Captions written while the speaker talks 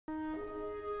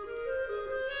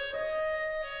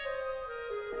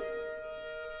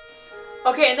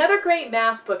Okay, another great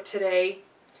math book today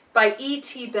by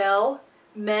E.T. Bell,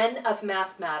 Men of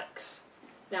Mathematics.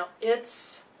 Now,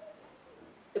 it's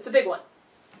a big one.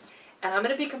 And I'm going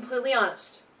to be completely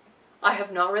honest. I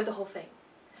have not read the whole thing.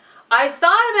 I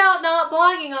thought about not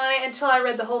blogging on it until I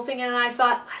read the whole thing, and I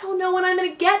thought, I don't know when I'm going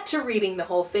to get to reading the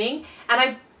whole thing.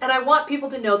 And I want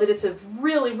people to know that it's a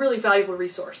really, really valuable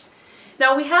resource.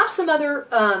 Now, we have some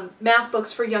other math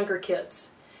books for younger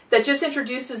kids that just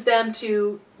introduces them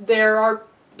to, there are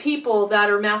people that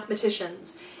are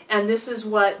mathematicians, and this is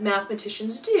what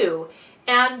mathematicians do.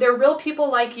 And they're real people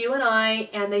like you and I,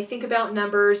 and they think about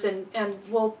numbers, and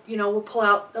we'll pull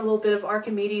out a little bit of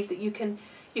Archimedes that you can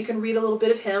read a little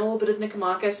bit of him, a little bit of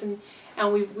Nicomachus,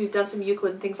 and we've done some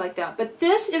Euclid and things like that. But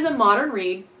this is a modern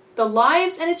read, The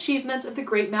Lives and Achievements of the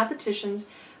Great Mathematicians,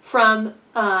 from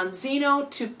Zeno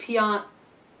to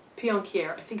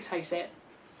Poincaré, I think is how you say it.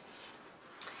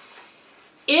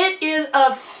 It is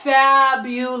a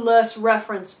fabulous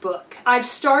reference book. I've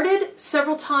started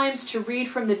several times to read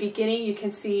from the beginning. You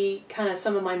can see kind of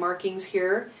some of my markings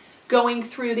here, going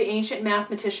through the ancient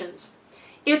mathematicians.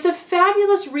 It's a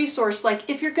fabulous resource, like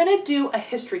if you're going to do a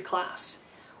history class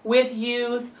with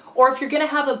youth, or if you're going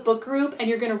to have a book group and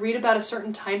you're going to read about a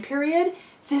certain time period,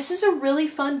 this is a really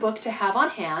fun book to have on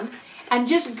hand. And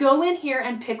just go in here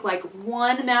and pick like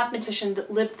one mathematician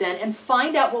that lived then and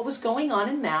find out what was going on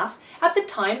in math at the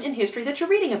time in history that you're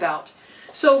reading about.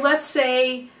 So let's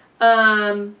say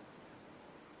you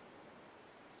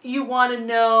want to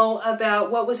know about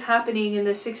what was happening in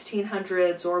the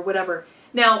 1600s or whatever.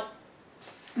 Now,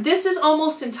 this is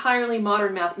almost entirely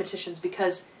modern mathematicians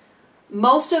because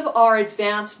most of our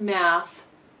advanced math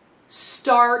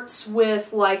starts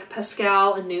with like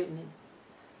Pascal and Newton.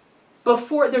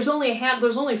 Before, there's only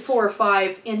 4 or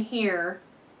 5 in here.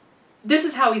 This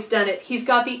is how he's done it. He's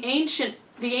got the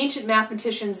ancient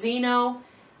mathematicians Zeno,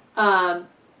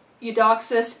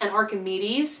 Eudoxus, and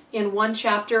Archimedes in one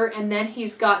chapter, and then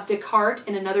he's got Descartes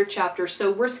in another chapter. So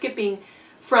we're skipping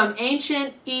from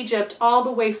ancient Egypt all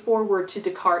the way forward to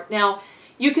Descartes. Now,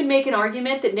 you can make an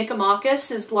argument that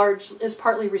Nicomachus is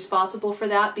partly responsible for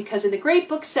that, because in the Great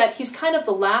Book Set, he's kind of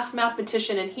the last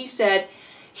mathematician, and he said,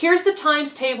 here's the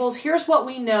times tables, here's what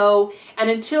we know, and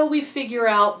until we figure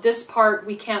out this part,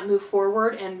 we can't move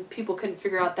forward, and people couldn't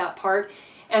figure out that part.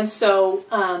 And so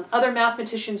other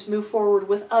mathematicians moved forward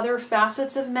with other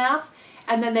facets of math,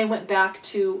 and then they went back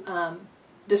to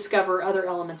discover other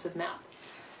elements of math.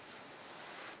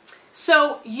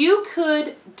 So you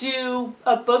could do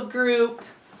a book group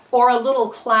or a little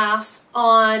class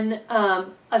on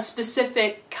a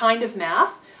specific kind of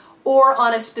math, or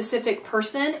on a specific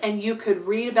person, and you could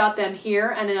read about them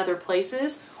here and in other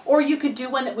places. Or you could do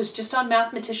one that was just on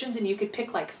mathematicians, and you could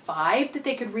pick like 5 that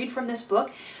they could read from this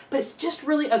book. But it's just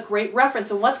really a great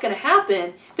reference. And what's going to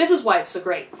happen, this is why it's so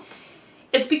great.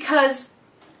 It's because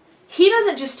he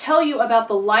doesn't just tell you about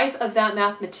the life of that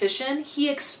mathematician. He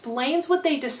explains what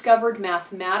they discovered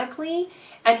mathematically,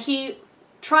 and he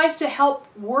tries to help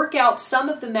work out some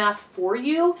of the math for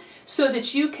you so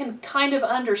that you can kind of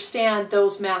understand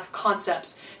those math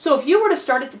concepts. So if you were to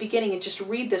start at the beginning and just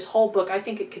read this whole book, I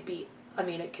think it could be,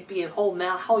 it could be a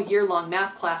whole year-long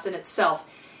math class in itself.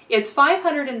 It's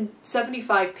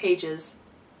 575 pages.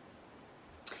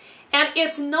 And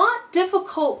it's not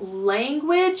difficult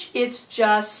language, it's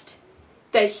just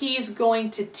that he's going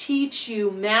to teach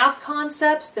you math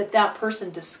concepts that that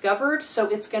person discovered, so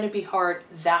it's going to be hard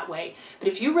that way. But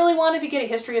if you really wanted to get a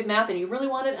history of math and you really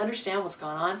wanted to understand what's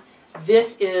going on,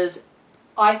 this is,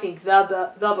 I think,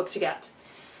 the book to get.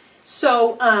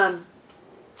 So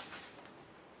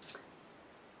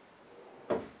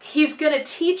he's going to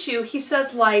teach you, he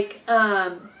says, like,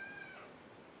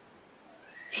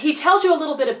 he tells you a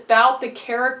little bit about the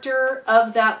character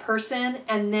of that person,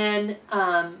 and then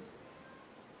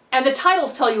and the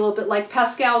titles tell you a little bit, like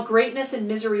Pascal, Greatness and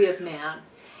Misery of Man.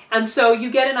 And so you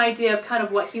get an idea of kind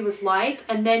of what he was like,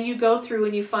 and then you go through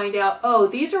and you find out, oh,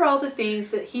 these are all the things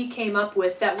that he came up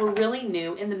with that were really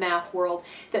new in the math world,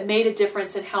 that made a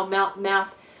difference in how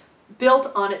math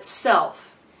built on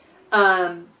itself.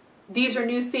 These are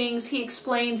new things. He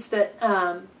explains that,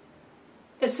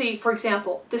 let's see, for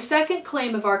example, the second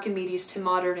claim of Archimedes to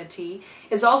modernity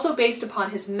is also based upon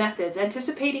his methods.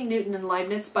 Anticipating Newton and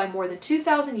Leibniz by more than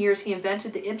 2,000 years, he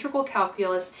invented the integral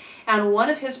calculus, and one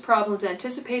of his problems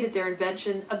anticipated their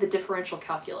invention of the differential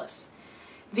calculus.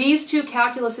 These two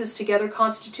calculuses together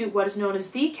constitute what is known as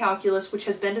the calculus, which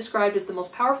has been described as the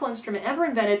most powerful instrument ever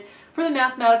invented for the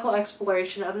mathematical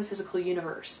exploration of the physical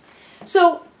universe.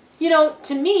 So,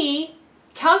 to me,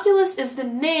 calculus is the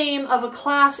name of a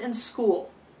class in school.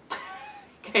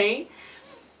 Okay?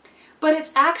 but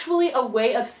it's actually a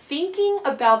way of thinking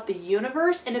about the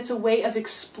universe, and it's a way of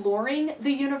exploring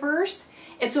the universe.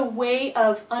 It's a way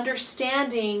of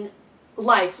understanding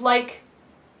life. And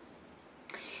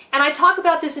I talk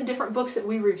about this in different books that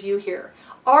we review here.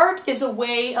 Art is a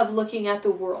way of looking at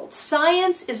the world.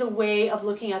 Science is a way of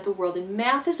looking at the world. And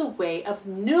math is a way of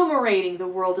numerating the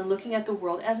world and looking at the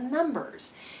world as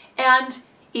numbers and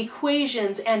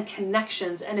equations and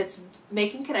connections. And it's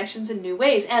making connections in new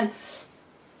ways. And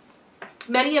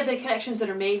many of the connections that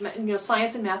are made,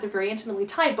 science and math are very intimately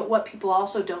tied. But what people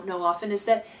also don't know often is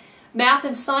that math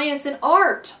and science and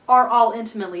art are all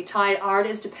intimately tied. Art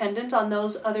is dependent on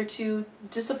those other two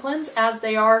disciplines as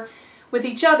they are with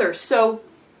each other. So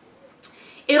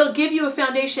it'll give you a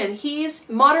foundation.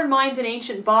 Modern Minds and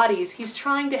Ancient Bodies, he's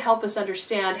trying to help us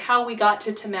understand how we got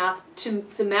to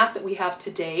the math that we have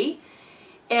today.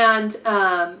 And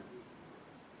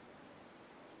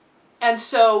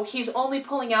so he's only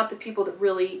pulling out the people that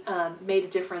really made a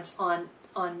difference on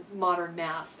modern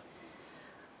math.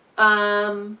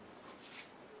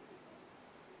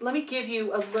 Let me give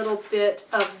you a little bit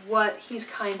of what he's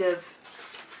kind of...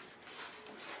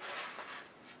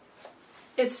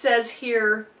 It says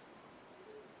here,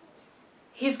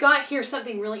 he's got here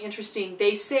something really interesting.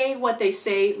 They say what they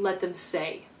say, let them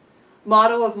say.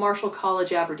 Motto of Marshall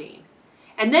College, Aberdeen.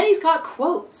 And then he's got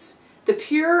quotes.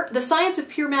 The science of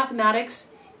pure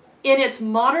mathematics, in its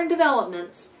modern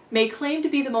developments, may claim to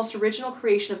be the most original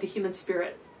creation of the human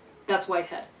spirit. That's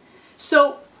Whitehead.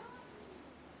 So,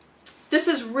 this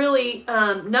is really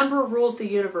number rules the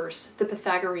universe, the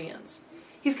Pythagoreans.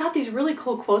 He's got these really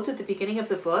cool quotes at the beginning of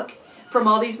the book from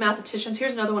all these mathematicians.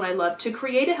 Here's another one I love. To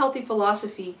create a healthy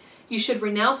philosophy, you should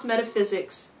renounce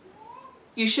metaphysics.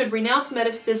 You should renounce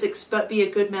metaphysics, but be a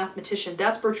good mathematician.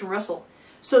 That's Bertrand Russell.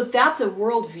 So that's a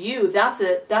worldview. That's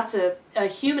a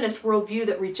humanist worldview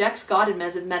that rejects God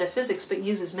and metaphysics, but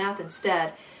uses math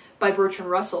instead, by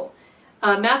Bertrand Russell.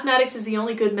 Mathematics is the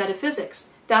only good metaphysics.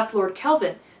 That's Lord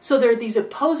Kelvin. So there are these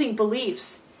opposing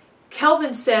beliefs.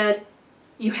 Kelvin said,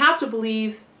 you have to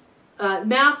believe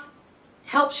math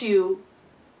helps you.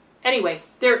 Anyway,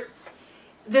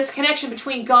 this connection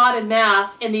between God and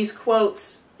math in these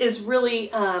quotes is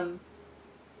really,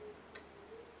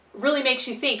 really makes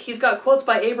you think. He's got quotes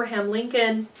by Abraham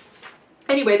Lincoln.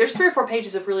 Anyway, there's 3 or 4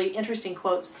 pages of really interesting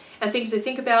quotes and things to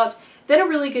think about. Then a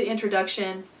really good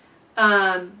introduction.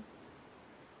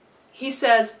 He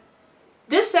says,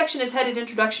 this section is headed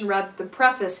Introduction rather than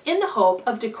Preface, in the hope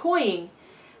of decoying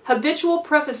habitual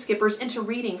preface skippers into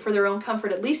reading for their own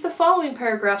comfort at least the following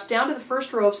paragraphs down to the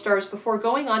first row of stars before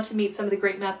going on to meet some of the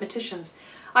great mathematicians.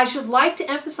 I should like to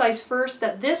emphasize first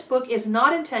that this book is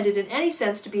not intended in any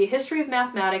sense to be a history of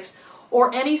mathematics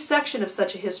or any section of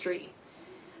such a history.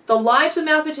 The lives of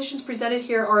mathematicians presented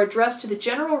here are addressed to the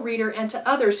general reader and to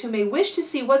others who may wish to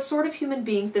see what sort of human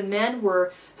beings the men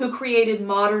were who created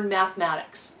modern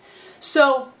mathematics.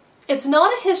 So, it's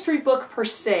not a history book per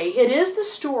se. It is the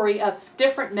story of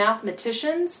different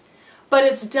mathematicians, but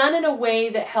it's done in a way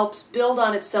that helps build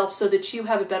on itself so that you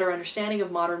have a better understanding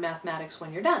of modern mathematics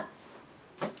when you're done.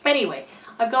 Anyway,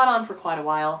 I've got on for quite a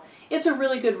while. It's a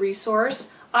really good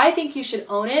resource. I think you should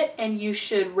own it, and you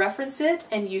should reference it,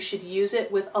 and you should use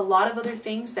it with a lot of other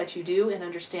things that you do in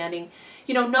understanding.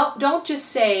 Don't just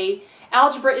say,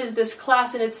 algebra is this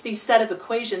class and it's these set of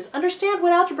equations. Understand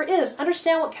what algebra is.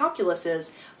 Understand what calculus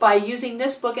is by using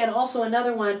this book and also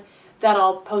another one that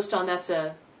I'll post on that's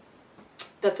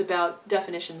about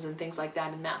definitions and things like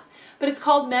that in math. But it's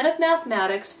called Men of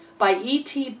Mathematics by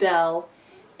E.T. Bell,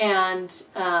 and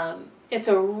it's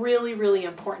a really, really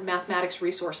important mathematics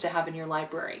resource to have in your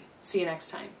library. See you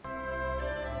next time.